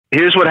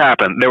here's what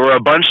happened. There were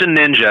a bunch of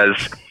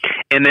ninjas,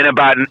 and then in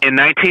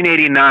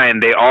 1989,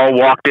 they all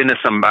walked into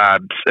some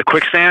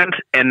quicksand,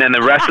 and then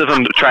the rest of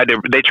them tried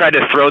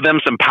to throw them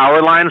some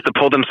power lines to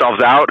pull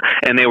themselves out,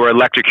 and they were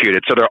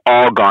electrocuted. So they're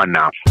all gone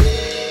now.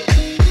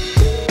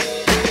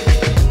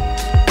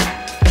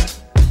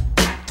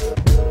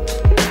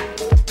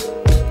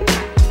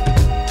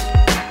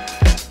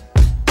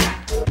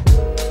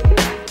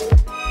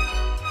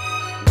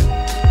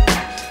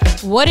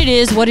 What it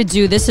is, what it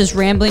do. This is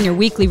Rambling, your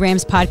weekly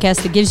Rams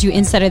podcast that gives you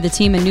insight of the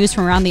team and news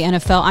from around the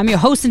NFL. I'm your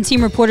host and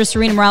team reporter,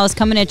 Serena Morales,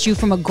 coming at you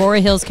from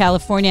Agoura Hills,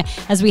 California.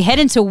 As we head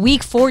into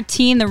Week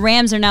 14, the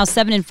Rams are now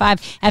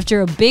 7-5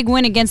 after a big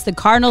win against the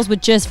Cardinals.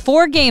 With just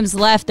 4 games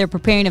left, they're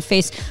preparing to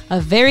face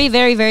a very,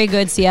 very, very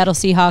good Seattle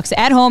Seahawks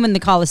at home in the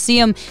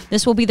Coliseum.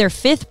 This will be their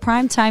 5th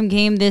primetime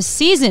game this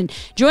season.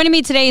 Joining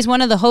me today is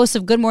one of the hosts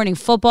of Good Morning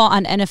Football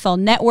on NFL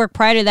Network.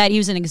 Prior to that, he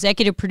was an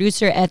executive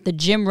producer at the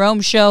Jim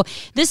Rome Show.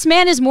 This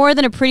man is more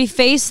than a pretty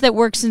face that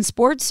works in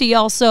sports. He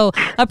also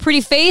a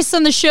pretty face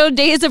on the show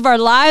Days of Our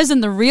Lives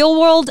in the Real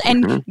World.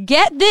 And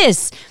get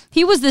this,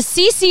 he was the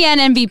CCN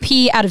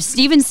MVP out of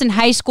Stevenson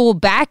High School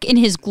back in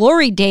his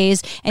glory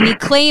days, and he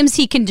claims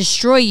he can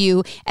destroy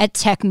you at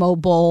Tecmo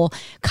Bowl.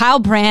 Kyle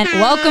Brandt,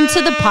 welcome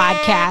to the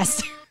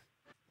podcast.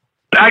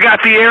 I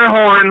got the air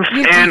horns,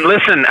 and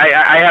listen,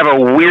 I have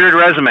a weird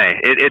resume.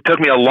 It took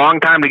me a long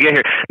time to get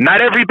here.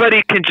 Not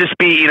everybody can just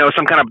be,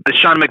 some kind of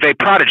Sean McVay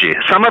prodigy.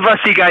 Some of us,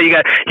 you got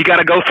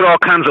to go through all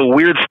kinds of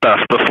weird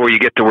stuff before you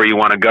get to where you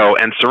want to go.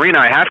 And Serena,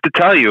 I have to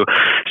tell you,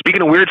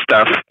 speaking of weird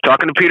stuff,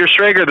 talking to Peter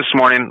Schrager this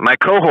morning, my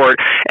cohort,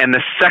 and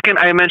the second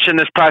I mentioned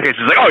this podcast,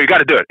 he's like, "Oh, you got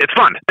to do it. It's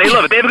fun. They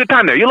love it. They have a good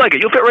time there. You like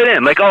it. You'll fit right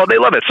in." Like, oh, they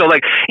love it. So,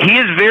 he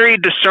is very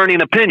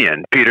discerning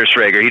opinion, Peter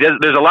Schrager.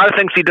 There's a lot of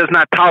things he does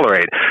not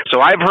tolerate.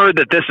 So I've heard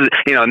that this is,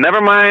 never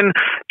mind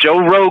Joe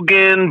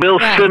Rogan, Bill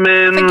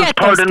Simmons,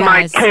 Pardon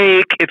My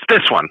Take. It's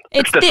this one.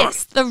 It's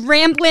this, the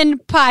Ramblin'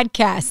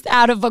 Podcast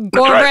out of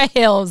Agoura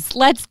Hills.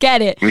 Let's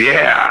get it.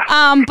 Yeah.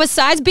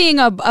 Besides being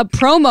a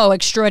promo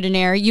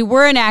extraordinaire, you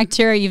were an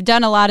actor. You've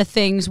done a lot of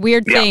things,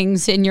 weird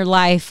things in your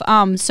life.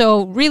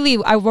 So really,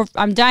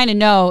 I'm dying to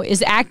know,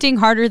 is acting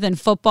harder than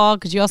football?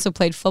 Because you also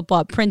played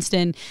football at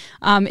Princeton.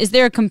 Is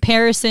there a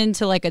comparison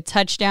to like a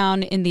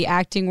touchdown in the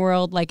acting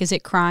world? Like, is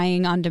it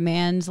crying on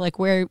demand? Like,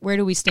 where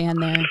do we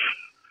stand there?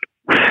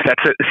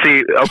 That's it.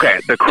 See,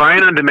 okay, the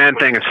crying on demand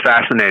thing is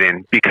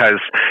fascinating because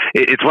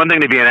it's one thing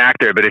to be an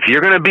actor, but if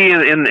you're going to be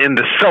in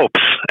the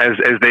soaps, as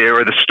they,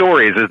 or the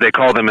stories as they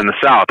call them in the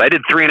South, I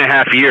did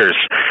 3.5 years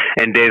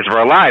in Days of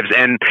Our Lives,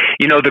 and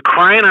the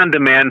crying on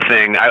demand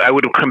thing, I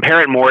would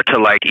compare it more to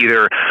like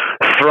either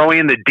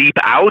throwing the deep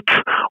out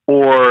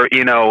or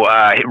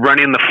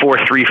running the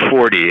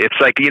 4.340. It's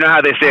like,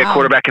 how they say a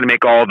quarterback can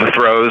make all the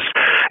throws.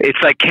 It's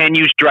like, can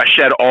you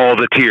shed all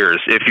the tears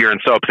if you're in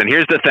soaps? And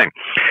here's the thing.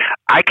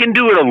 I can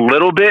do it a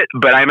little bit,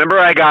 but I remember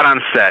I got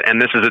on set,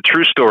 and this is a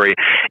true story,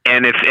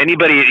 and if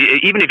anybody,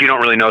 even if you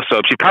don't really know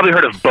soaps, you've probably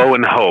heard of Bo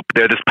and Hope.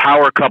 They're this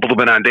power couple who've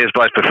been on Days of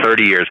Our Lives for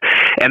 30 years.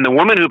 And the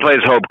woman who plays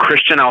Hope,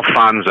 Christian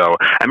Alfonso,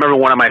 I remember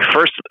one of my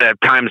first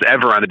times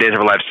ever on the Days of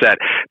Our Lives set,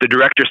 the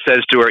director says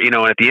to her,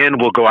 at the end,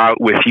 we'll go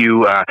out with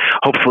you,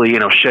 hopefully,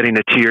 shedding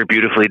a tear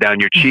beautifully down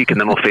your cheek,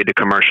 and then we'll fade to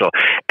commercial.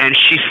 And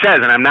she says,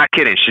 and I'm not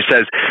kidding, she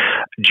says,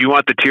 "Do you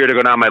want the tear to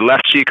go down my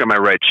left cheek or my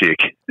right cheek?"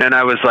 And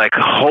I was like,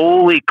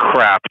 holy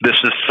crap, this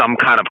is some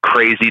kind of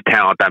crazy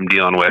talent I'm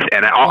dealing with.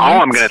 And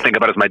all I'm going to think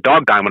about is my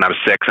dog dying when I was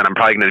 6, and I'm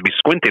probably going to be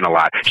squinting a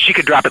lot. She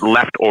could drop it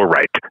left or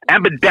right.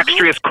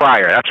 Ambidextrous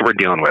crier. That's what we're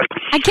dealing with.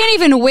 I can't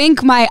even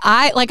wink my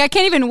eye. Like, I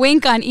can't even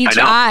wink on each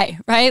eye,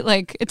 right?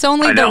 Like, it's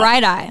only the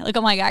right eye. Like,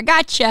 I'm like, I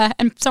gotcha.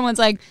 And someone's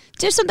like,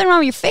 "There's something wrong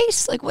with your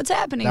face. Like, what's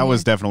happening?" That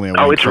was definitely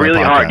a it's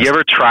really hard. You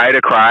ever try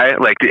to cry?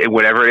 Like,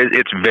 whatever it is,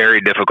 it's very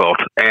difficult.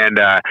 And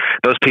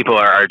those people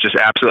are just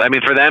absolutely, I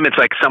mean, for them, it's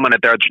like someone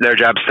at their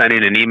job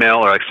sending an email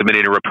or like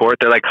submitting a report.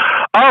 They're like,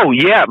 "Oh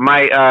yeah,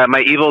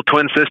 my evil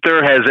twin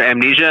sister has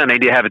amnesia and I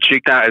need to have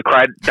a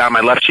cry down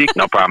my left cheek."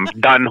 No problem.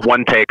 Done.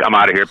 One take. I'm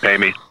out of here. Pay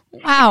me.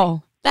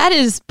 Wow. That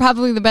is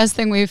probably the best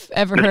thing we've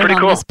ever heard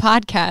on this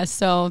podcast.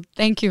 So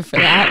thank you for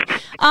that.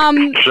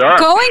 Sure.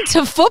 Going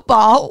to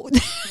football.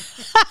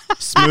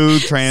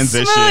 Smooth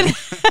transition.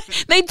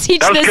 Smooth. They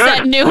teach this good.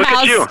 at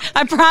Newhouse.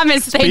 I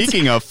promise.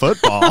 Speaking of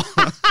football.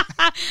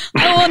 I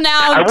will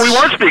now. We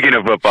were speaking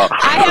of football.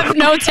 I have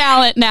no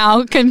talent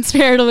now,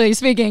 comparatively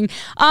speaking.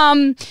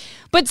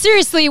 But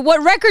seriously,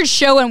 what records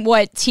show and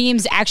what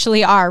teams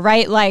actually are,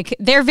 right? Like,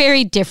 they're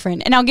very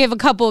different. And I'll give a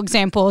couple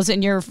examples,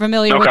 and you're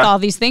familiar with all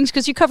these things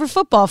because you cover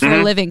football for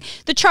a living.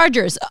 The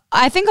Chargers,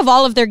 I think of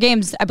all of their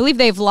games, I believe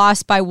they've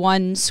lost by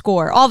 1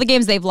 score. All the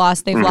games they've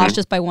lost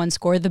just by 1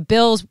 score. The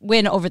Bills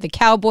win over the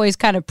Cowboys,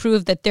 kind of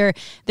prove that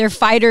they're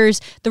fighters.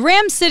 The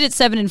Rams sit at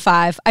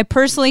 7-5. I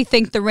personally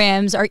think the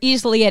Rams are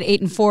easily at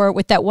 8-4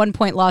 with that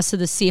 1-point loss to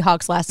the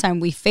Seahawks last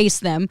time we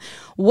faced them.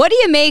 What do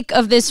you make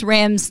of this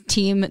Rams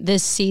team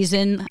this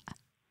season?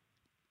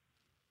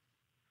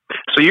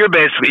 So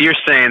So you're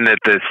saying that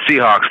the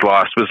Seahawks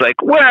loss was like,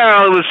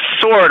 well, it was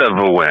sort of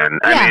a win.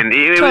 Yeah, I mean,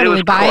 it totally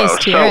was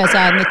biased close. here as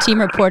I'm the team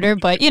reporter,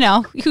 but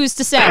who's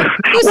to say?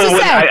 Who's to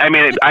say? I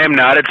mean, I am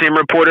not a team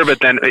reporter, but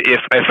then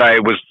if I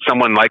was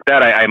someone like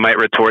that, I might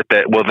retort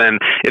that. Well, then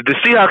if the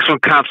Seahawks one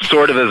counts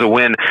sort of as a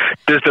win,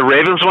 does the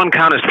Ravens one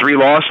count as 3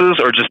 losses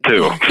or just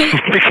 2?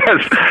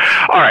 Because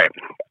all right.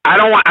 I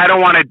don't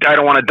want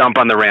to dump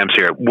on the Rams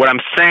here. What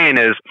I'm saying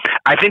is,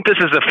 I think this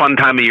is a fun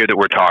time of year that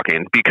we're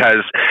talking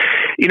because,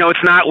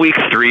 it's not week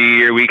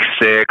 3 or week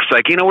 6.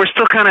 Like, we're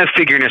still kind of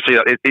figuring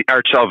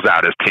ourselves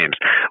out as teams.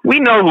 We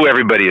know who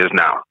everybody is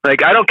now.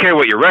 Like, I don't care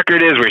what your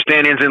record is, where your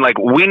standings in. Like,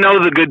 we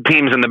know the good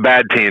teams and the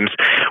bad teams,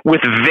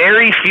 with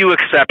very few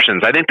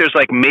exceptions. I think there's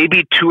like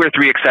maybe 2 or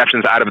 3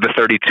 exceptions out of the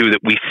 32 that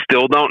we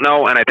still don't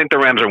know, and I think the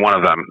Rams are one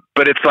of them.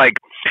 But it's like,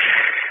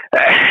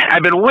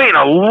 I've been waiting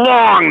a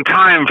long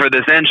time for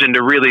this engine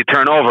to really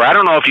turn over. I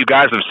don't know if you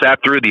guys have sat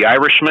through The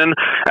Irishman,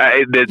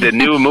 the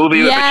new movie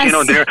Yes.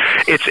 with Pacino.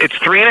 It's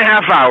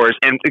 3.5 hours,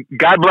 and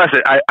God bless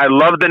it. I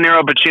love De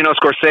Niro, Pacino,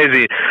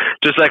 Scorsese,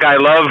 just like I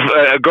love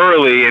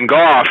Gurley and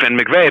Goff and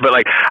McVay. But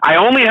like, I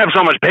only have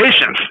so much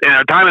patience in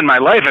a time in my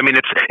life. I mean,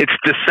 it's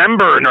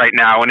December right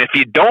now, and if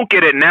you don't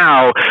get it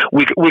now,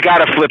 we got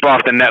to flip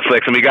off the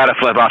Netflix and we got to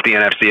flip off the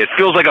NFC. It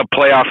feels like a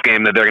playoff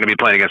game that they're going to be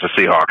playing against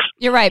the Seahawks.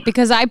 You're right,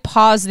 because I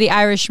paused The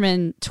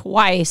Irishman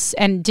twice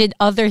and did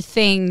other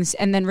things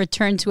and then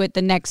returned to it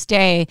the next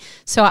day.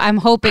 So I'm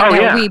hoping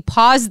that we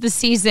paused the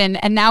season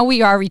and now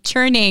we are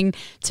returning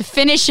to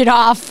finish it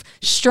off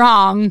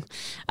strong.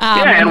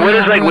 And what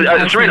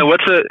is Serena?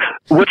 What's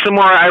a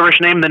more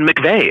Irish name than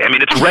McVay? I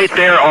mean, it's right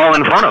there, all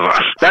in front of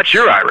us. That's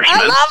your Irishman.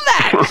 I love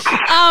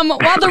that.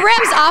 While the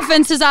Rams'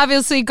 offense has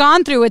obviously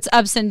gone through its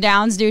ups and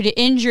downs due to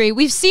injury,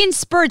 we've seen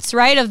spurts,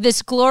 right, of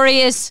this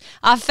glorious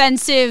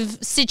offensive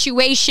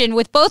situation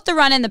with both the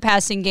run and the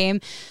passing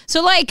game.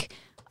 So, like,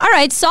 all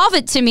right, solve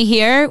it to me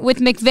here with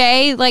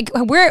McVay. Like,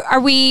 where are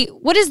we?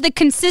 What is the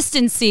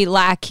consistency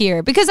lack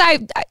here? Because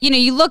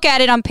you look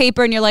at it on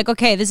paper and you're like,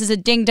 okay, this is a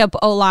dinged up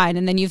O-line.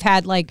 And then you've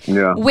had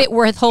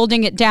Whitworth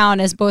holding it down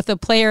as both a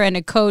player and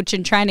a coach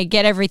and trying to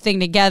get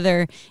everything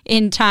together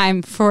in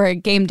time for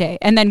game day.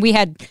 And then we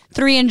had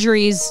 3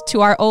 injuries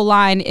to our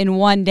O-line in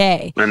one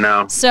day. I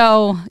know.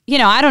 So,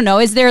 I don't know.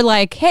 Is there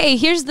like, hey,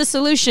 here's the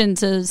solution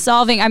to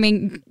solving? I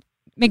mean,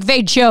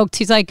 McVay joked.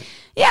 He's like,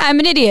 yeah, I'm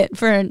an idiot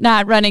for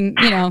not running,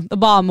 the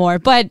ball more.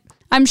 But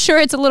I'm sure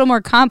it's a little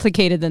more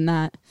complicated than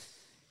that.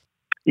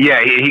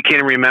 Yeah, he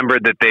can't remember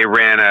that they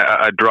ran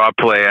a draw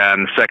play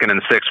on 2nd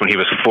and 6 when he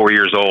was 4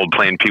 years old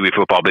playing Pee Wee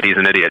football, but he's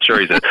an idiot. Sure,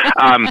 he's a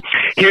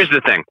Here's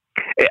the thing.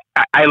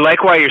 I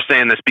like why you're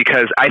saying this,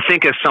 because I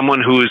think as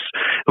someone who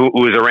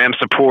is a Rams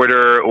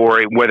supporter,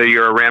 or whether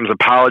you're a Rams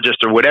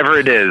apologist or whatever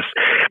it is,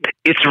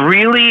 it's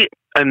really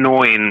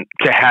annoying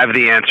to have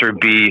the answer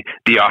be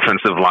the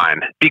offensive line,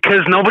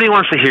 because nobody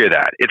wants to hear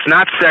that. It's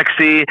not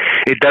sexy.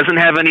 It doesn't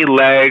have any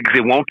legs.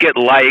 It won't get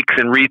likes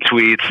and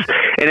retweets.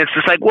 And it's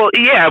just like, well,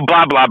 yeah,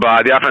 blah, blah,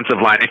 blah, the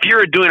offensive line. If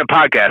you're doing a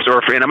podcast,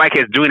 or in my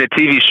case, doing a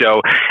TV show,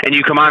 and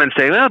you come on and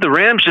say, well, the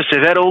Rams just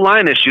have had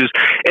O-line issues,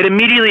 it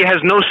immediately has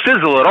no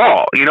sizzle at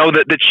all.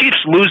 The Chiefs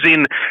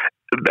losing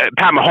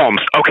Pat Mahomes,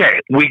 okay,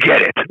 we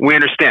get it. We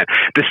understand.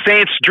 The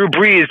Saints, Drew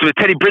Brees with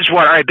Teddy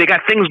Bridgewater, all right, they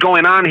got things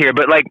going on here.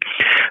 But, like,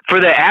 for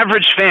the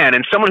average fan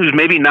and someone who's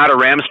maybe not a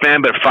Rams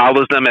fan but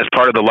follows them as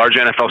part of the larger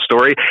NFL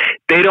story,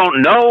 they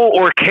don't know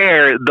or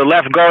care the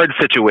left guard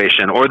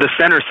situation or the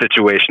center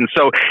situation.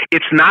 So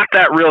it's not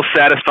that real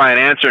satisfying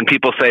answer, and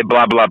people say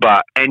blah, blah,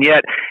 blah. And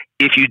yet,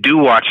 if you do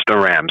watch the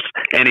Rams,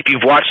 and if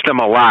you've watched them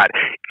a lot,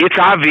 it's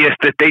obvious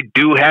that they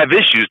do have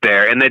issues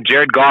there, and that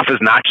Jared Goff has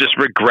not just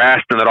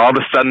regressed, and that all of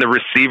a sudden the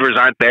receivers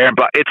aren't there.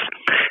 But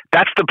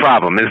that's the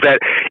problem, is that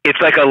it's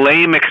like a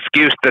lame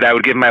excuse that I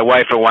would give my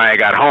wife for why I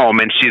got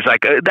home, and she's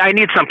like, I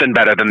need something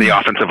better than the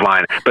offensive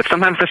line. But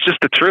sometimes that's just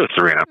the truth,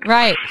 Serena.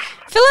 Right.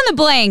 Fill in the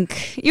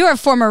blank. You're a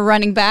former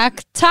running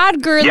back.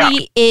 Todd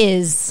Gurley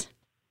is...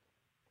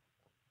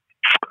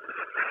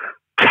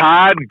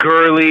 Todd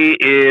Gurley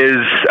is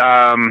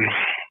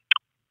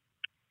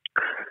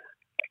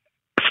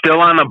still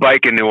on the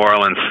bike in New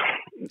Orleans.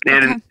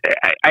 And okay.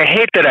 I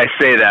hate that I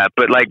say that,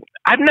 but like,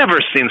 I've never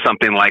seen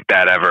something like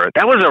that ever.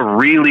 That was a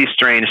really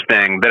strange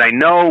thing that I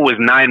know was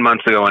 9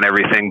 months ago and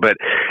everything, but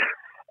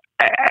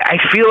I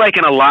feel like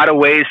in a lot of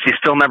ways he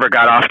still never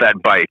got off that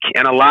bike.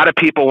 And a lot of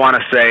people want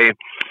to say,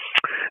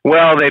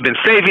 well, they've been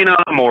saving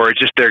them, or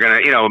just they're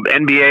going to,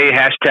 NBA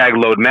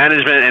hashtag load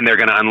management, and they're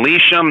going to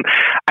unleash them.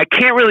 I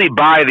can't really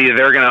buy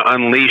they're going to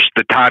unleash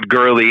the Todd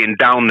Gurley and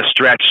down the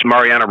stretch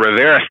Mariano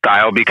Rivera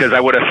style, because I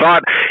would have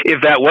thought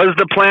if that was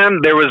the plan,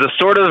 there was a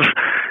sort of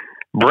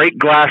break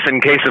glass in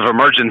case of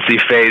emergency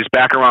phase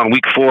back around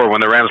week 4 when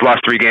the Rams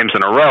lost 3 games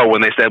in a row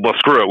when they said, well,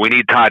 screw it, we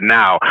need Todd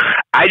now.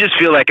 I just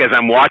feel like as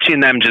I'm watching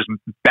them just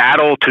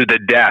battle to the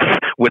death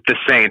with the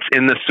Saints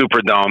in the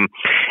Superdome,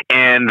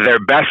 and their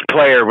best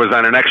player was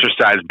on an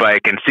exercise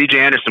bike, and C.J.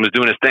 Anderson was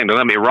doing his thing, don't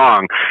get me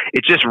wrong,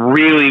 it just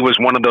really was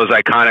one of those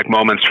iconic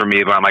moments for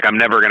me, but I'm like, I'm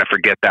never going to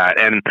forget that.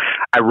 And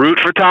I root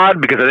for Todd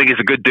because I think he's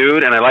a good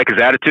dude, and I like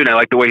his attitude, and I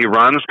like the way he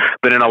runs,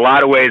 but in a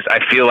lot of ways, I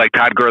feel like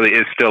Todd Gurley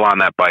is still on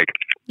that bike.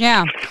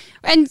 Yeah.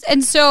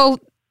 And so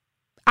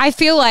I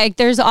feel like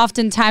there's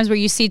often times where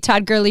you see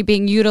Todd Gurley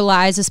being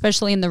utilized,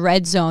 especially in the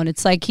red zone.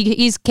 It's like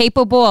he's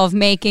capable of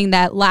making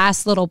that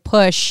last little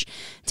push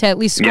to at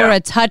least score a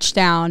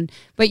touchdown,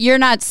 but you're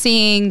not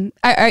seeing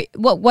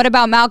what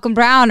about Malcolm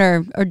Brown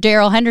or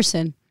Darrell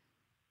Henderson?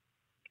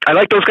 I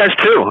like those guys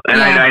too,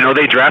 and I know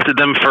they drafted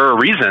them for a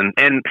reason.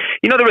 And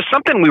there was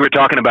something we were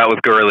talking about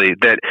with Gurley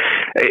that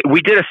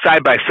we did a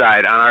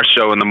side-by-side on our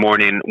show in the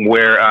morning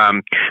where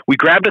we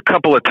grabbed a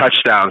couple of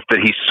touchdowns that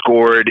he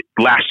scored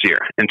last year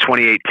in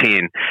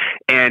 2018,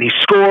 and he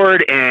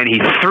scored and he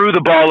threw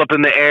the ball up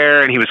in the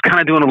air and he was kind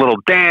of doing a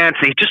little dance,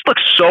 and he just looked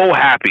so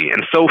happy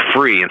and so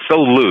free and so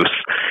loose.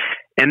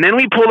 And then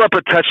we pulled up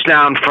a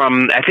touchdown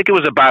from, I think it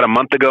was about a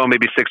month ago,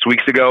 maybe 6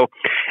 weeks ago,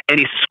 and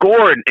he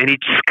scored, and he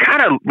just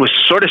kind of was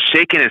sort of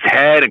shaking his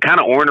head and kind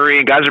of ornery,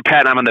 and guys are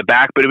patting him on the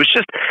back, but it was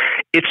just,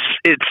 it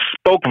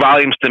spoke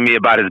volumes to me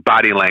about his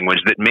body language,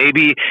 that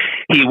maybe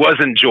he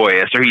wasn't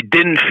joyous, or he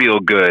didn't feel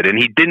good, and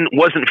he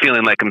wasn't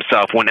feeling like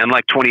himself, when,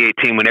 unlike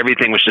 2018, when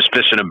everything was just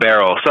fish in a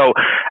barrel. So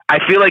I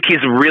feel like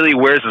he's really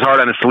wears his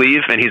heart on his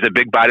sleeve, and he's a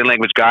big body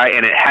language guy,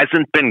 and it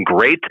hasn't been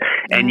great,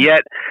 and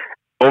yet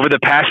over the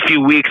past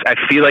few weeks, I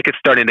feel like it's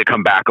starting to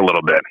come back a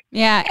little bit.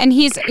 Yeah, and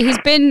he's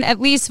been at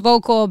least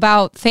vocal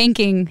about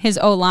thanking his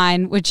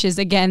O-line, which is,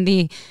 again,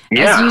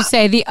 as you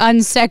say, the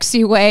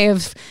unsexy way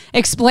of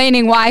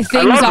explaining why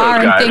things are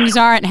and things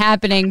aren't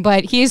happening.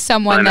 But he's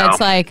someone that's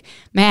like,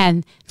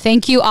 man,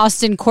 thank you,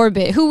 Austin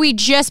Corbett, who we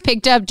just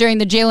picked up during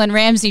the Jalen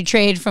Ramsey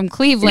trade from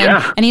Cleveland.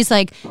 Yeah. And he's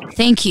like,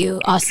 thank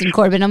you, Austin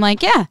Corbett. I'm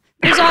like, yeah.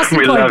 There's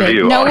Austin Corbett.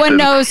 No one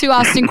knows who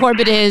Austin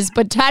Corbett is,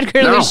 but Todd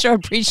Gurley sure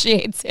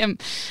appreciates him.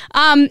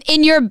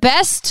 In your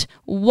best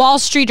Wall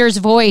Streeters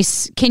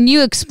voice, can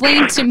you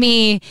explain to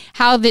me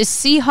how this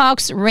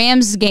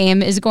Seahawks-Rams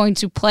game is going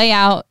to play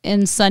out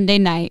in Sunday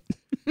night?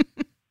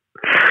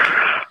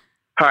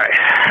 All right.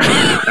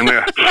 I'm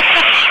gonna.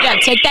 Yeah,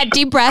 take that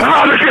deep breath.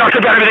 Oh, the Seahawks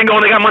have got everything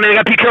going. They got money. They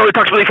got Pete Carroll. He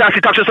talks really fast. He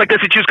talks just like this.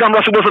 He chews gum.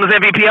 Russell Wilson is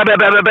MVP.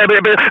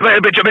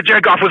 But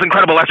Jared Goff was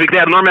incredible last week. They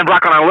had Norman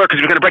Brock on alert because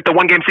he was going to break the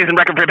one-game season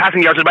record for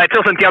passing yards. But I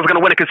still think Seattle's going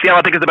to win it because Seattle,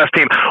 I think, is the best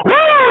team.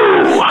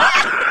 Woo!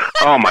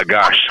 Oh, my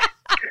gosh.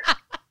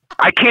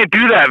 I can't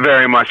do that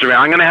very much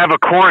around. I'm going to have a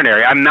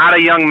coronary. I'm not a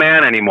young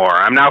man anymore.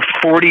 I'm now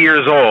 40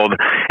 years old,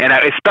 and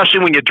especially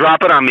when you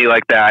drop it on me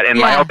like that, and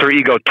my alter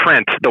ego,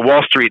 Trent, the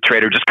Wall Street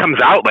trader, just comes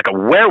out like a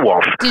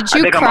werewolf. Did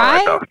you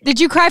cry? Right, did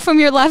you cry from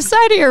your left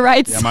side or your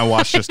right side? Yeah, my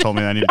watch just told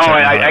me I need to check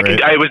my heart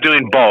rate. I was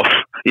doing both.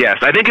 Yes,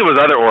 I think it was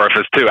other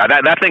orifice, too.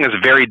 That thing is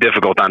very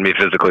difficult on me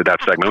physically,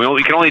 that segment.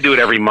 We can only do it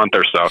every month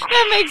or so.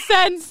 That makes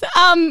sense.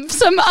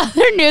 Some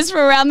other news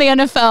from around the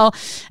NFL.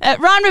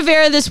 Ron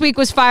Rivera this week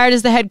was fired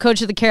as the head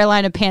coach of the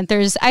Carolina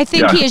Panthers. I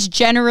think he is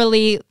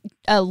generally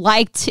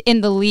liked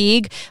in the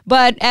league,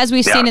 but as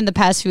we've seen in the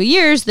past few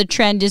years, the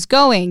trend is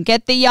going.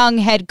 Get the young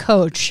head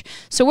coach.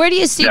 So where do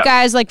you see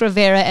guys like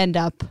Rivera end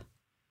up?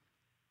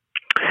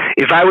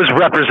 If I was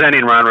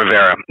representing Ron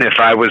Rivera, if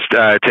I was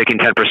taking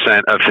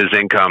 10% of his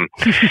income,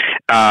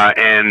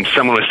 and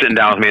someone was sitting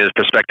down with me at his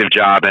prospective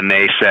job, and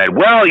they said,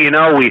 well,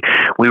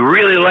 we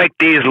really like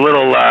these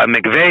little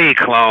McVay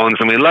clones,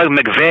 and we love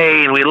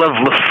McVay, and we love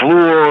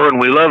LaFleur, and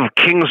we love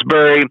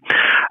Kingsbury,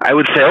 I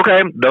would say,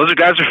 okay, those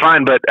guys are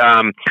fine, but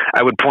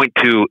I would point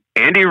to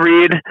Andy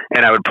Reid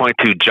and I would point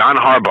to John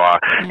Harbaugh,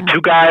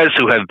 two guys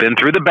who have been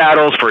through the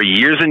battles for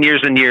years and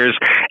years and years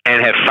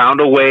and have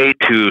found a way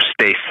to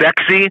stay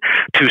sexy,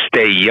 to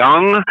stay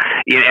young.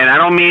 And I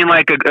don't mean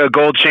like a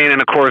gold chain and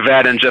a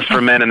Corvette and just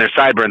for men and their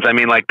sideburns. I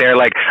mean like they're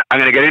like, I'm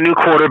going to get a new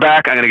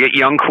quarterback, I'm going to get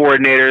young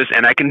coordinators,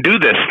 and I can do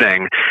this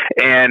thing.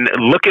 And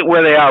look at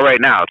where they are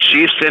right now.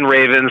 Chiefs and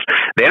Ravens,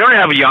 they don't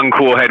have young,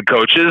 cool head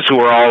coaches who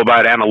are all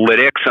about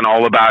analytics and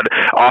all about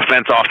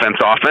offense.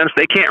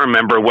 They can't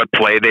remember what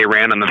play they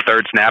ran on the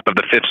third snap of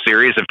the fifth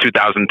series of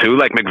 2002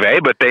 like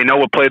McVay, but they know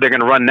what play they're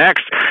going to run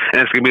next,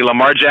 and it's going to be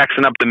Lamar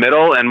Jackson up the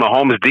middle and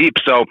Mahomes deep.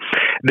 So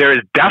there is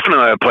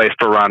definitely a place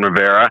for Ron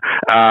Rivera,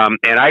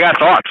 and I got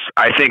thoughts.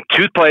 I think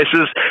two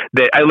places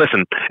that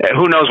listen,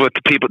 who knows what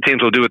the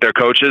teams will do with their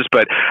coaches,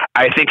 but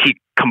I think he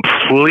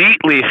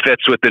completely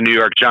fits with the New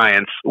York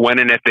Giants when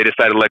and if they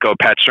decide to let go of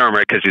Pat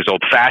Shurmur, because he's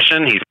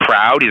old-fashioned, he's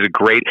proud, he's a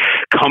great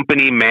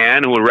company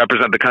man who will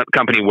represent the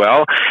company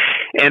well.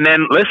 And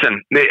then,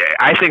 listen,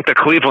 I think the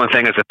Cleveland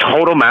thing is a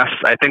total mess.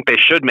 I think they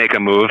should make a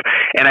move.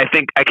 And I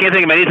can't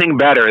think of anything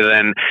better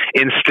than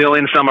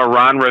instilling some of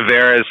Ron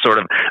Rivera's sort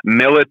of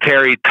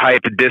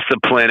military-type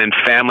discipline and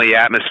family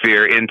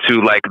atmosphere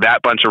into, like,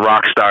 that bunch of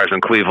rock stars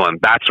in Cleveland.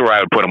 That's where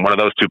I would put them, one of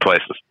those two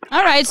places.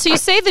 All right, so you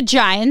say the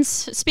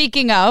Giants.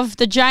 Speaking of,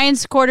 the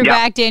Giants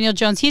quarterback, Daniel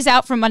Jones, he's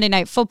out for Monday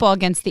Night Football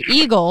against the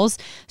Eagles.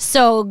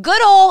 So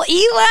good old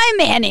Eli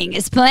Manning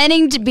is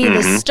planning to be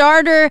the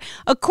starter.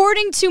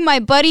 According to my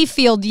buddy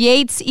Field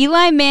Yates,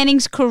 Eli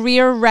Manning's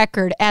career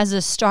record as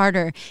a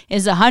starter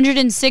is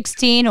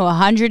 116 or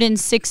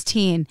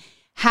 116.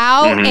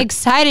 How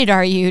excited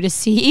are you to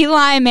see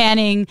Eli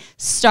Manning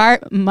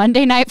start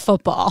Monday Night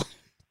Football?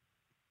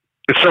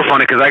 It's so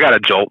funny because I got a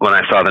jolt when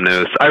I saw the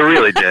news. I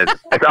really did.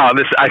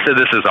 I said,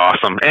 this is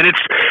awesome. And it's,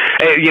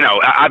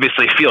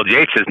 obviously Field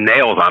Yates has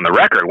nails on the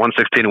record,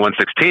 116 and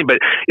 116. But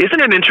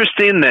isn't it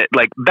interesting that,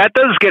 like, that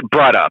does get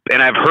brought up?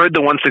 And I've heard the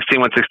 116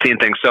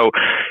 thing. So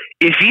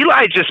if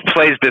Eli just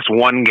plays this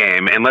one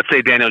game, and let's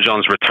say Daniel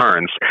Jones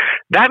returns,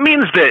 that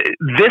means that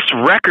this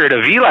record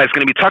of Eli is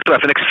going to be talked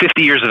about for the next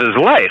 50 years of his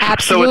life.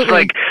 Absolutely. So it's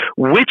like,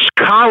 which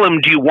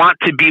column do you want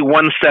to be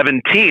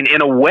 117?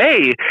 In a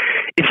way,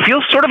 it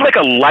feels sort of like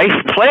a life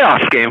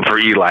playoff game for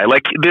Eli.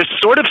 Like, there's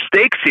sort of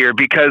stakes here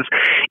because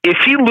if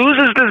he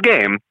loses this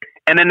game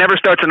and then never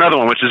starts another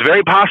one, which is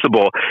very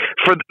possible,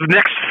 for the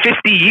next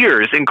 50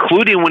 years,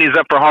 including when he's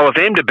up for Hall of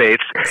Fame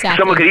debates,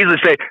 someone could easily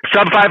say,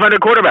 sub-500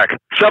 quarterback.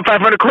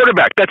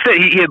 That's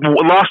it. He had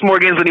lost more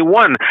games than he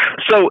won.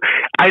 So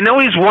I know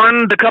he's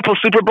won the couple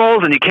Super Bowls,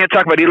 and you can't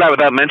talk about Eli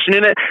without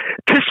mentioning it.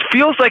 This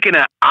feels like, in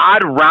an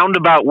odd,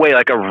 roundabout way,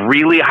 like a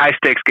really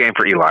high-stakes game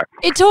for Eli.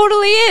 It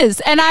totally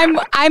is. And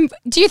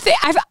do you think,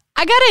 I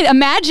got to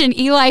imagine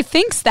Eli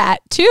thinks that,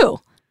 too,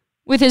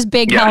 with his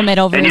big helmet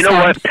over his head. And you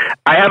know what?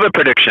 I have a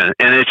prediction,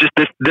 and it's just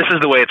this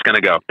is the way it's going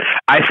to go.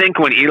 I think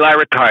when Eli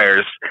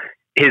retires,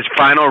 his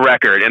final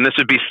record, and this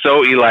would be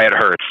so Eli it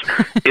hurts,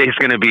 is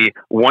going to be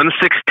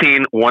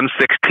 116,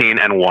 116,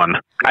 and 1.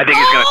 I think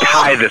he's going to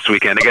tie this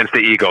weekend against the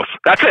Eagles.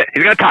 That's it.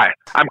 He's going to tie.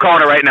 I'm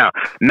calling it right now.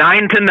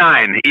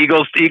 9-9,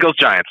 Eagles,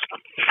 Giants.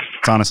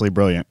 It's honestly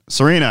brilliant.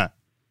 Serena.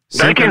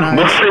 Thank you.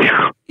 We'll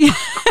see.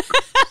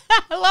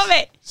 I love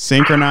it.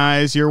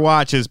 Synchronize your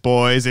watches,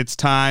 boys. It's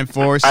time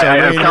for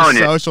Serena's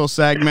social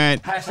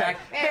segment.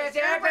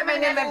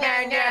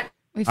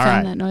 We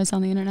found that noise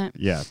on the internet.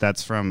 Yeah,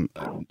 that's from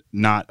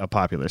not a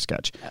popular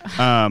sketch.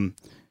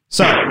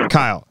 So,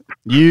 Kyle,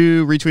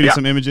 you retweeted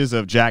some images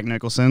of Jack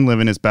Nicholson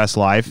living his best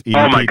life,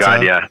 eating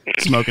pizza,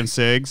 smoking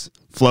cigs,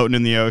 floating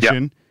in the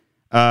ocean.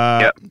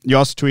 You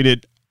also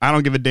tweeted, I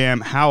don't give a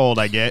damn how old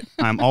I get.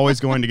 I'm always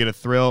going to get a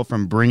thrill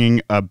from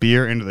bringing a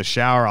beer into the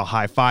shower. I'll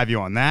high-five you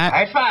on that.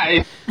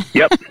 High five.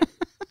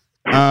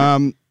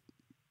 Yep.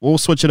 We'll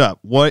switch it up.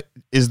 What's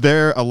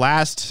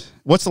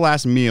the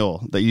last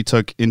meal that you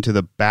took into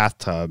the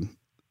bathtub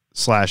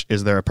 /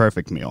 is there a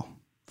perfect meal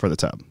for the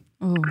tub?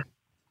 Ooh.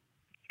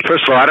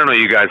 First of all, I don't know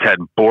you guys had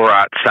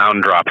Borat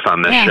sound drops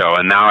on this show,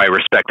 and now I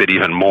respect it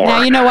even more.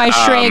 Now you know why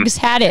Shregs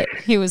had it.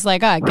 He was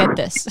like, get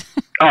this.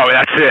 Oh,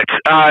 that's it.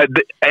 I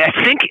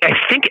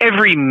think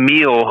every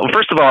meal.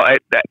 First of all,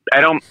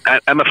 I'm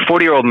a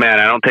 40-year-old man.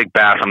 I don't take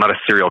baths. I'm not a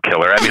serial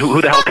killer. I mean, who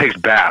the hell takes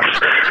baths?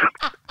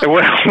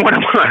 What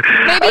am I?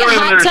 Maybe I don't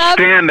even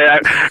understand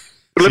that.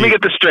 Let me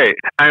get this straight.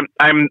 I'm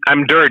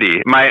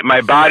dirty.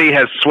 My body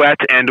has sweat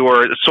and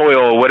or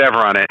soil or whatever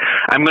on it.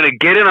 I'm going to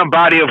get in a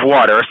body of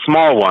water, a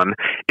small one.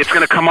 It's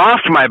going to come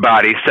off my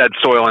body, said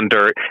soil and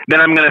dirt. Then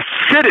I'm going to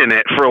sit in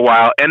it for a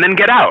while and then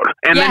get out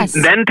and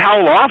then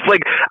towel off.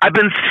 Like, I've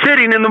been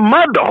sitting in the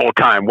mud the whole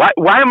time.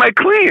 Why am I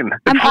clean?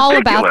 I'm all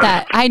about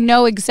that. I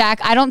know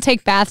I don't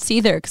take baths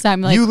either because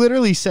I'm like. You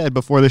literally said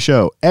before the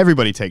show,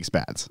 everybody takes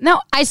baths.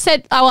 No, I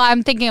said,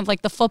 I'm thinking of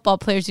like the football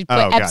players who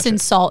put Epsom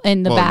salt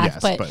in the bath,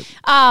 yes,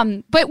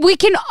 but we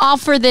can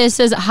offer this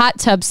as a hot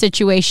tub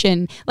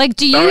situation. Like,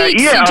 do you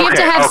do you have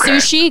to have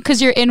sushi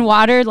because you're in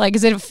water? Like,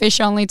 is it a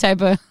fish only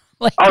type of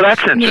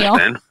that's meal?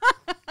 Interesting.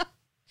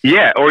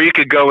 Yeah, or you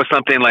could go with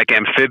something like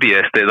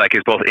amphibious that like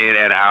is both in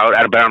and out.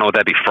 I don't know what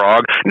that'd be.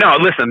 Frog? No,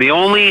 listen. The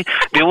only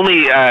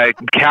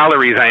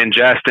calories I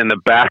ingest in the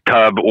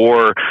bathtub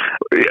or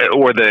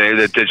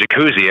the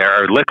jacuzzi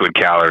are liquid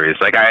calories.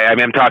 Like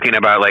I'm talking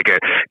about like a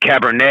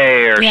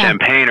Cabernet or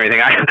champagne or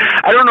anything.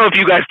 I don't know if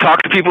you guys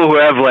talk to people who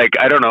have like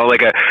I don't know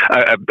like a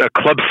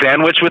club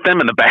sandwich with them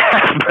in the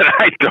bath, but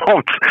I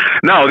don't.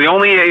 No,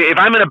 if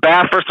I'm in a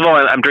bath, first of all,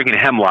 I'm drinking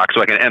hemlock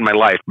so I can end my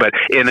life. But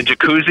in a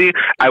jacuzzi,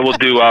 I will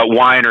do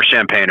wine or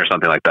champagne or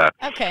something like that.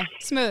 Okay,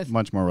 smooth.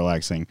 Much more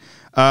relaxing.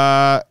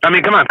 I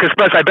mean, come on, because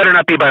plus I better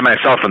not be by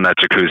myself in that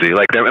jacuzzi.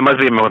 Like, it must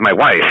be with my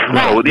wife.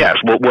 Right. So, yes,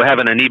 we'll have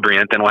an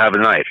inebriant and we'll have a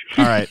night.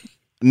 All right.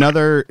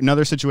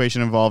 Another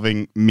situation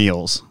involving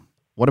meals.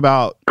 What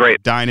about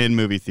dine-in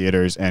movie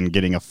theaters and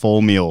getting a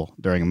full meal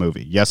during a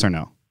movie? Yes or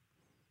no?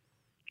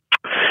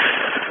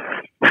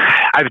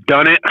 I've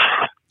done it.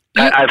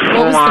 I've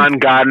full on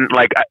gotten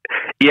like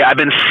Yeah, I've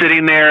been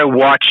sitting there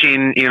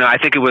watching, I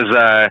think it was,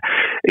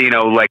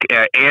 like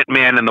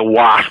Ant-Man and the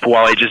Wasp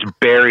while I just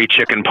bury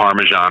chicken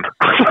Parmesan.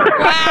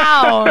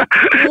 Wow.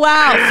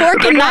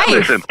 Fork and knife.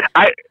 Listen,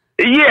 I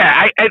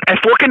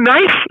fork and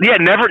knife. Yeah,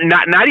 never,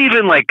 not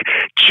even like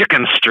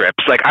chicken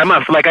strips. Like I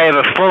have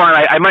a full on.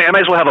 I might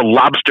as well have a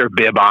lobster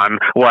bib on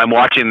while I'm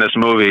watching this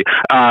movie.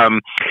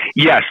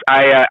 Yes,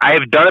 I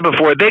have done it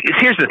before.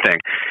 Here's the thing: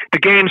 the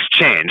game's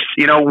changed.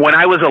 When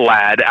I was a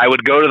lad, I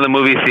would go to the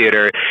movie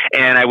theater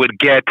and I would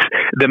get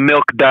the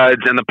Milk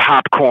Duds and the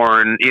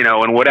popcorn,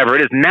 and whatever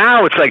it is.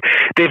 Now it's like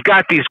they've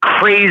got these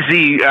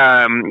crazy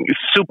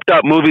souped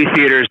up movie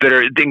theaters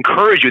that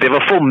encourage you. They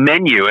have a full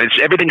menu. It's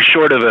everything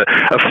short of a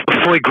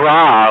foie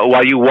gras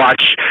while you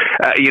watch,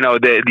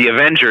 the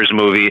Avengers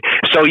movie.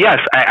 So yes,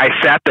 I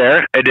sat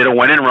there. I did a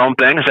when in Rome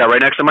thing. I sat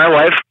right next to my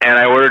wife, and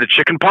I ordered a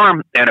chicken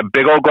parm and a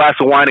big old glass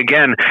of wine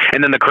again.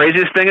 And then the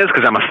craziest thing is,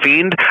 because I'm a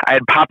fiend, I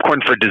had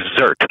popcorn for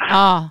dessert.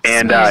 Oh,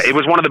 and it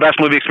was one of the best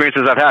movie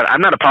experiences I've had.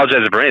 I'm not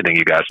apologizing for anything,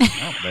 you guys.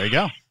 Oh, there you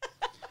go.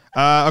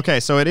 Okay,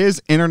 so it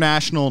is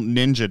International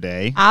Ninja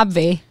Day.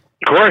 Obvi.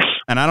 Of course.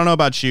 And I don't know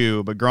about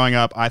you, but growing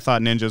up, I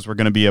thought ninjas were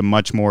going to be a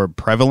much more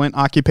prevalent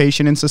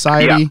occupation in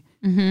society.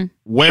 Yeah. Mm-hmm.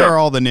 Where are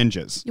all the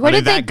ninjas? Where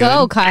did they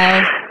go,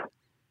 Kyle?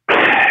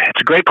 It's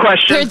a great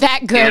question. They're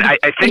that good. I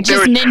think they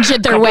just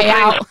ninja'd their way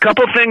out. A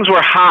couple things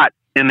were hot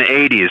in the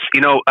 80s.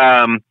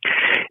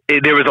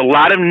 There was a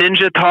lot of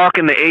ninja talk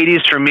in the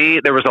 80s for me.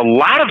 There was a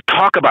lot of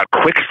talk about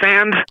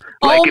quicksand.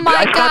 Oh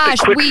my gosh,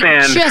 we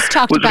just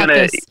talked about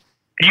this.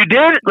 You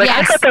did? Yes.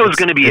 I thought that was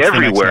going to be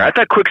everywhere. I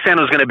thought quicksand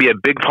was going to be a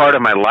big part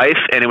of my life,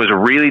 and it was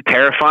really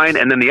terrifying.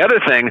 And then the other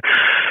thing,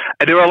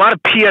 there were a lot of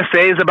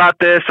PSAs about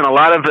this and a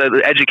lot of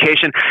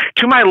education.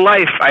 To my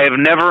life, I have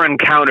never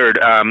encountered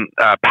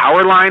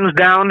power lines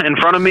down in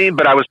front of me,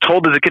 but I was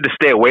told as a kid to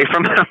stay away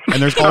from them.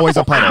 And there's always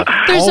a puddle.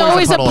 There's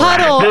always a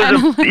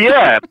puddle.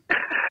 Yeah.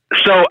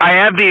 So I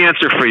have the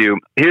answer for you.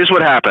 Here's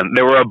what happened.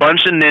 There were a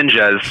bunch of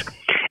ninjas,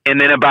 and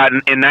then in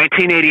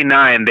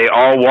 1989, they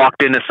all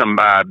walked into some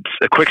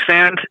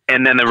quicksand,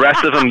 and then the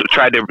rest of them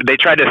tried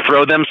to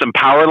throw them some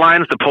power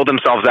lines to pull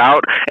themselves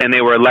out, and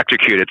they were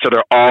electrocuted. So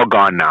they're all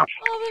gone now.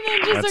 All the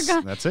ninjas are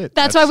gone. That's it.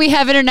 That's why we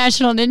have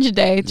International Ninja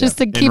Day, just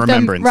to keep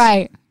them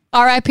right.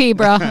 R.I.P.,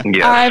 bro.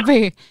 Yeah.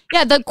 R.I.P.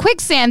 Yeah, the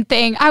quicksand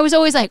thing, I was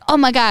always like, oh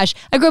my gosh,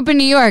 I grew up in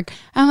New York.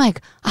 I'm like,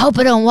 I hope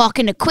I don't walk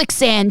into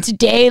quicksand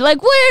today.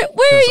 Like, where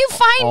are you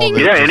finding?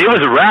 Yeah, and it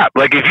was a wrap.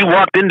 Like, if you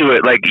walked into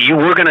it, like, you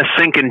were going to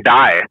sink and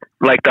die.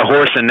 Like the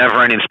horse in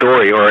Neverending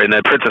Story or in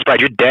The Princess Bride,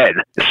 you're dead.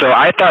 So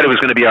I thought it was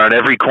going to be on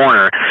every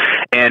corner,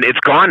 and it's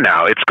gone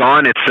now. It's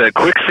gone. It's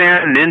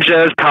quicksand,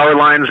 ninjas, power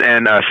lines,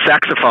 and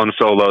saxophone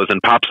solos and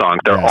pop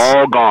songs. They're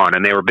all gone,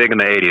 and they were big in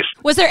the 80s.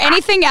 Was there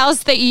anything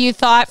else that you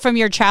thought from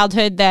your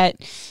childhood that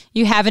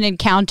you haven't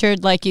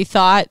encountered like you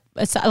thought?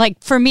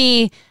 Like for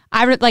me,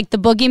 like the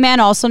boogeyman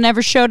also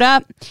never showed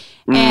up.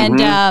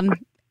 Mm-hmm. And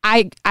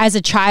as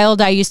a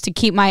child, I used to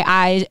keep my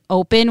eyes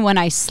open when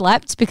I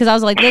slept because I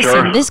was like,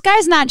 listen, this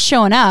guy's not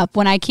showing up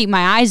when I keep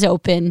my eyes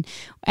open.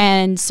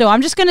 And so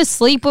I'm just going to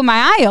sleep with my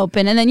eye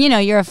open. And then,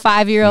 you're a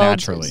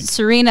 5-year-old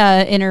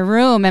Serena in her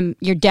room and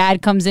your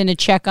dad comes in to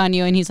check on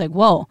you and he's like,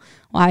 whoa,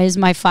 why is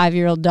my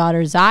 5-year-old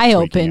daughter's eye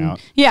open?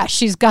 Out. Yeah,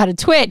 she's got a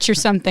twitch or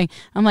something.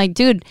 I'm like,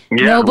 dude,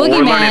 no boogeyman.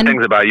 We're learning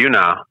things about you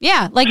now.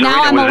 Yeah, like Serena,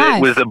 now I'm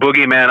alive. Was the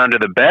boogeyman under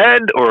the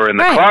bed or in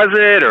the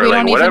closet or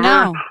like whatever?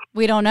 Know.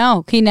 We don't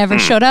know. He never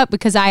showed up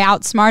because I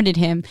outsmarted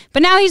him.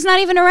 But now he's not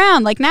even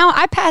around. Like now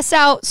I pass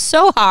out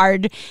so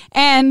hard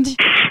and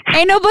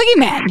ain't no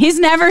boogeyman. He's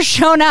never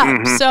shown up.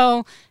 Mm-hmm.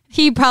 So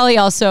he probably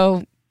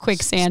also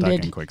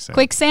quicksanded.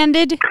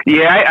 Quicksanded?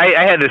 Yeah,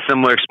 I had a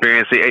similar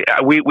experience.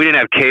 We didn't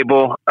have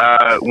cable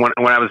when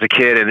I was a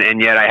kid,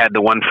 and yet I had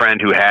the one friend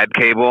who had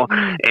cable,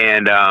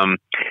 and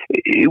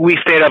we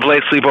stayed up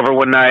late, sleepover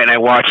one night, and I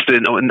watched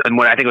it, and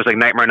when I think it was like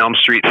Nightmare on Elm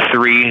Street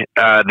 3,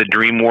 The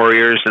Dream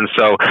Warriors, and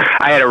so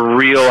I had a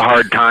real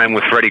hard time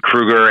with Freddy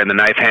Krueger and the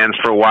knife hands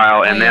for a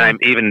while, and then I'm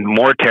even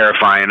more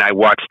terrifying. I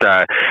watched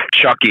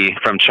Chucky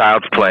from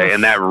Child's Play,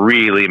 and that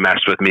really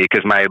messed with me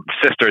because my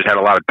sisters had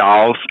a lot of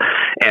dolls,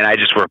 and I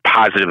just were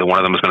positive that one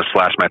of them was going to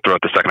slash my throat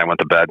the second I went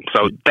to bed.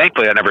 So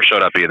thankfully, I never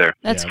showed up either.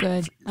 That's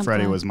good.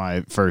 Freddy was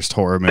my first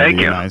horror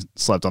movie, and I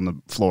slept on the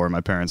floor in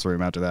my parents'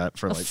 room after that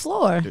for the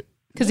floor.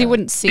 Because he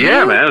wouldn't see you?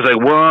 Man. It was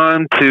like,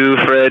 1, 2,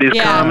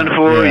 Freddy's coming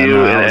for you.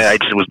 No, and I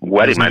just was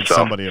wetting myself.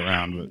 Somebody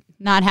around. But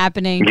not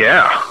happening.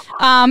 Yeah.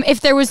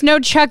 If there was no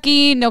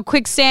Chucky, no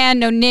quicksand,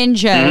 no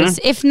ninjas,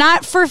 if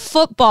not for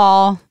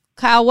football,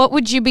 Kyle, what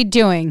would you be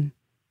doing?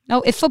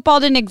 No, if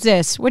football didn't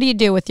exist, what do you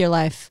do with your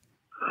life?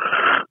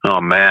 Oh,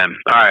 man.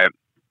 All right.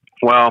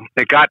 Well,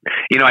 it got,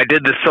 I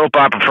did the soap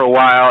opera for a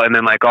while, and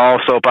then like all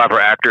soap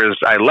opera actors,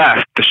 I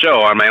left the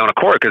show on my own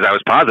accord because I was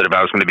positive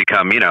I was going to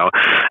become,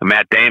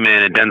 Matt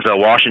Damon and Denzel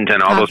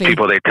Washington, all those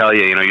people they tell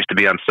you, used to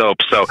be on soap.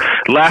 So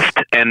left,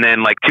 and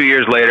then like 2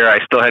 years later, I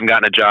still hadn't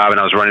gotten a job, and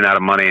I was running out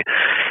of money.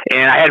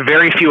 And I had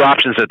very few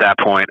options at that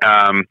point.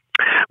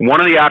 one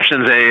of the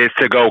options is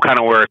to go kind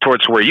of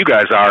towards where you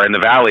guys are in the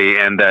Valley,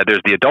 and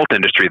there's the adult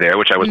industry there,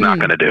 which I was not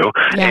going to do.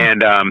 Yeah.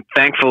 And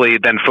thankfully,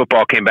 then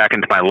football came back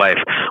into my life.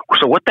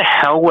 So what the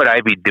hell would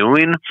I be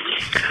doing?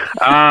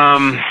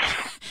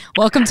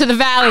 Welcome to the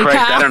Valley, Christ,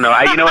 Kyle. I don't know.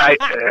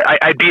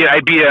 I'd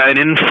be an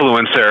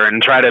influencer and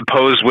try to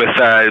pose with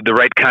the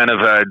right kind of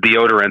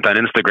deodorant on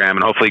Instagram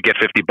and hopefully get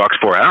 $50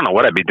 for it. I don't know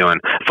what I'd be doing.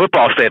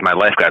 Football saved my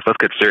life, guys. Let's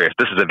get serious.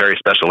 This is a very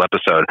special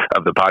episode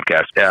of the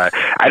podcast.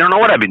 I don't know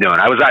what I'd be doing.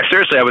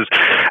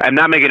 I'm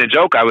not making a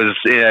joke. I was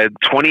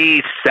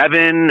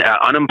 27,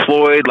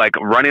 unemployed, like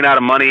running out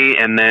of money,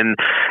 and then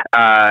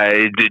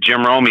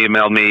Jim Rome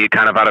emailed me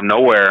kind of out of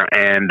nowhere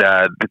and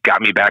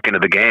got me back into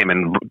the game,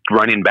 and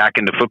running back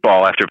into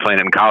football after playing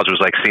it in college was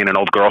like seeing an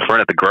old girlfriend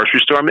at the grocery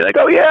store and be like,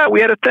 oh yeah,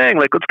 we had a thing,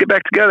 like let's get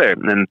back together,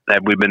 and then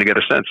we've been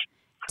together since.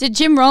 Did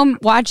Jim Rome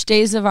watch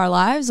Days of Our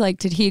Lives? Like,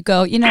 did he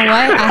go, you know what,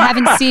 I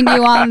haven't seen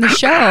you on the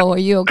show, are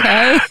you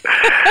okay?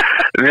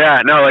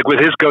 Yeah, no, like with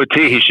his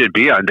goatee he should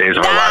be on Days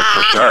of Our Lives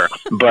for sure,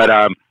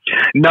 but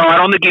no, I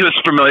don't think he was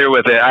familiar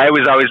with it. I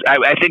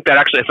think that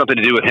actually has something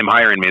to do with him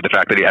hiring me, the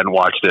fact that he hadn't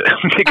watched it.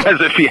 Because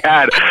if he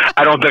had,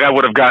 I don't think I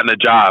would have gotten a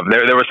job.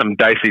 There were some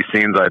dicey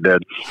scenes I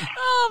did.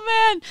 Oh,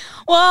 man.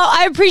 Well,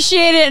 I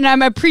appreciate it, and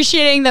I'm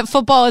appreciating that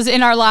football is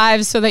in our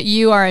lives so that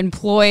you are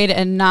employed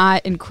and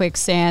not in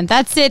quicksand.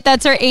 That's it.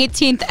 That's our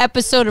 18th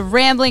episode of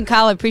Rambling.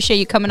 Kyle, I appreciate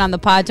you coming on the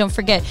pod. Don't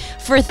forget,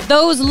 for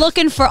those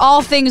looking for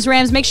all things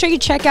Rams, make sure you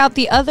check out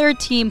the other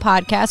team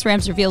podcast,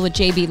 Rams Revealed with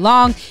JB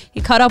Long.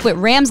 He caught up with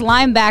Rams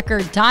linebacker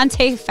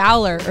Dante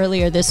Fowler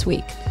earlier this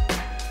week.